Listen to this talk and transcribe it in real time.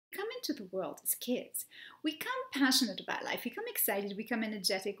into the world as kids, we come passionate about life, we come excited, we come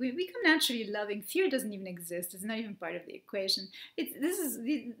energetic, we come naturally loving. Fear doesn't even exist, it's not even part of the equation.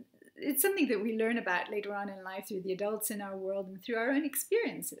 It's something that we learn about later on in life through the adults in our world and through our own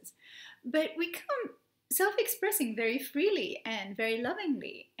experiences. But we come self-expressing very freely and very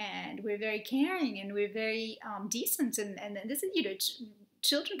lovingly, and we're very caring and we're very decent. And this is,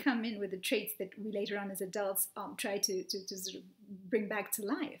 children come in with the traits that we later on as adults try to sort of bring back to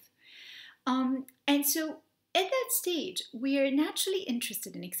life. And so at that stage, we are naturally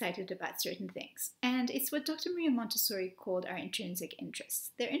interested and excited about certain things. And it's what Dr. Maria Montessori called our intrinsic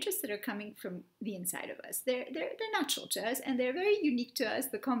interests. They're interests that are coming from the inside of us. They're natural to us, and they're very unique to us,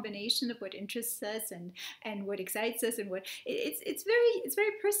 the combination of what interests us and what excites us, and what it's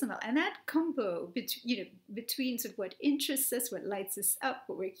very personal. And that combo between sort of what interests us, what lights us up,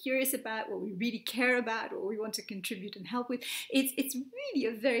 what we're curious about, what we really care about, what we want to contribute and help with, it's really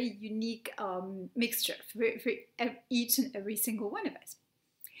a very unique mixture for each and every single one of us.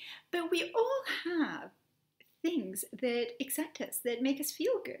 But we all have things that excite us, that make us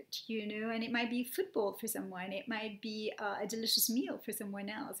feel good, and it might be football for someone, it might be a delicious meal for someone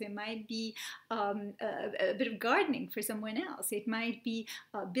else, it might be a bit of gardening for someone else, it might be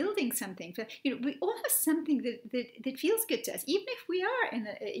building something. We all have something that feels good to us, even if we are an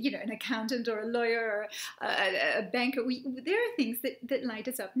accountant or a lawyer or a banker. There are things that light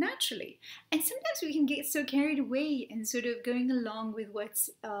us up naturally, and sometimes we can get so carried away and sort of going along with what's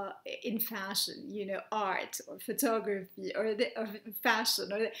in fashion, art or photography or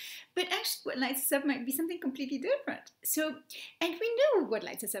fashion, but actually what lights us up might be something completely different. So, and we know what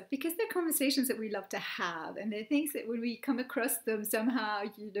lights us up because they're conversations that we love to have, and they're things that when we come across them somehow,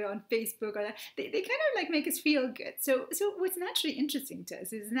 on Facebook or they kind of like make us feel good. So what's naturally interesting to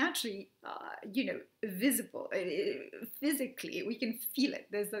us is naturally, visible, physically. We can feel it.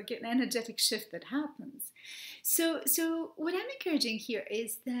 There's like an energetic shift that happens. So what I'm encouraging here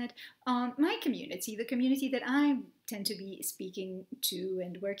is that my community, the community that I tend to be speaking to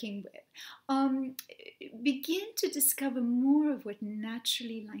and working with, begin to discover more of what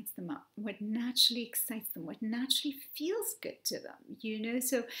naturally lights them up, what naturally excites them, what naturally feels good to them,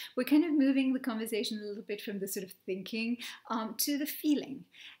 So we're kind of moving the conversation a little bit from the sort of thinking to the feeling.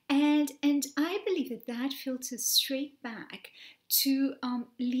 And I believe that filters straight back to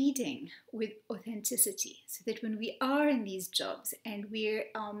leading with authenticity, so that when we are in these jobs and we're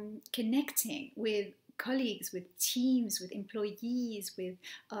connecting with colleagues, with teams, with employees, with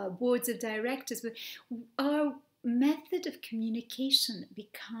boards of directors, our method of communication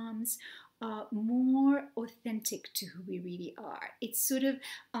becomes more authentic to who we really are. It's sort of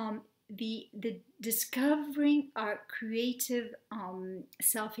the discovering our creative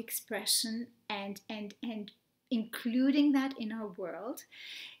self-expression and including that in our world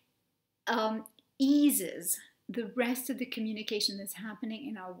eases the rest of the communication that's happening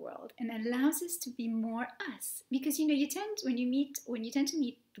in our world and allows us to be more us. Because when you tend to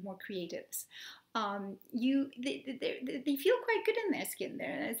meet the more creatives, they feel quite good in their skin.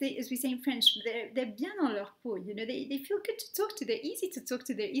 As we say in French, they're bien dans leur peau. They feel good to talk to. They're easy to talk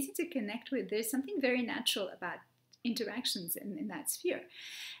to. They're easy to connect with. There's something very natural about interactions in that sphere.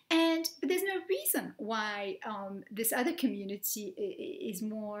 But there's no reason why this other community is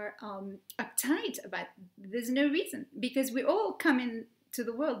more uptight about. There's no reason, because we all come into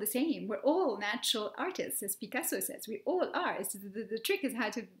the world the same. We're all natural artists, as Picasso says. We all are. The trick is how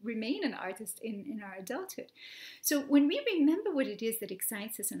to remain an artist in our adulthood. So when we remember what it is that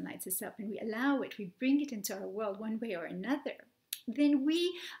excites us and lights us up, and we allow it, we bring it into our world one way or another, then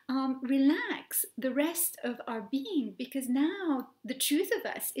we relax the rest of our being, because now the truth of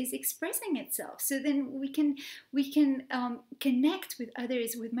us is expressing itself. So then we can connect with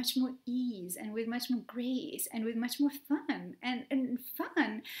others with much more ease and with much more grace and with much more fun. And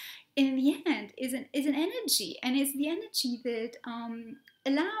fun, in the end, is an energy, and it's the energy that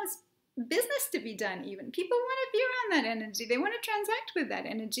allows business to be done. Even people want to be around that energy. They want to transact with that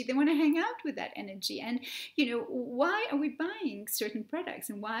energy. They want to hang out with that energy. And why are we buying certain products,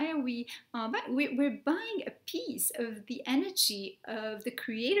 and why are we're buying a piece of the energy of the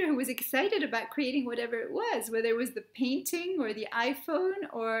creator who was excited about creating whatever it was, whether it was the painting or the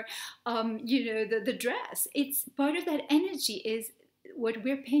iPhone or the dress. It's part of that energy is what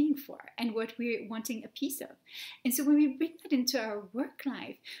we're paying for and what we're wanting a piece of. And so when we bring that into our work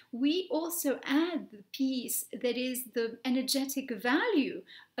life, we also add the piece that is the energetic value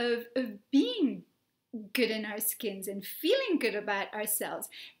of being good in our skins and feeling good about ourselves,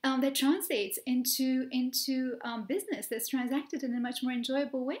 that translates into business that's transacted in a much more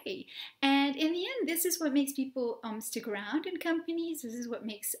enjoyable way. And in the end, this is what makes people stick around in companies. This is what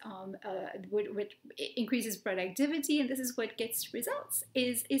makes what increases productivity, and this is what gets results.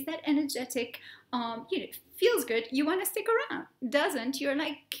 Is that energetic? Feels good. You want to stick around. Doesn't, you're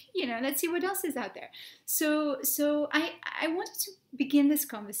like, let's see what else is out there. So I wanted to begin this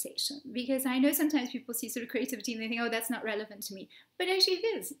conversation because I know sometimes people see sort of creativity and they think, oh, that's not relevant to me. But actually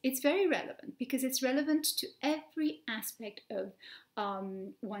it is. It's very relevant because it's relevant to every aspect of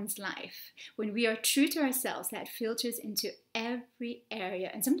one's life. When we are true to ourselves, that filters into every area.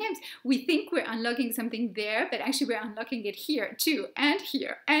 And sometimes we think we're unlocking something there, but actually we're unlocking it here too, and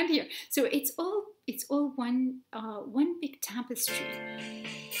here, and here. So it's all one big tapestry.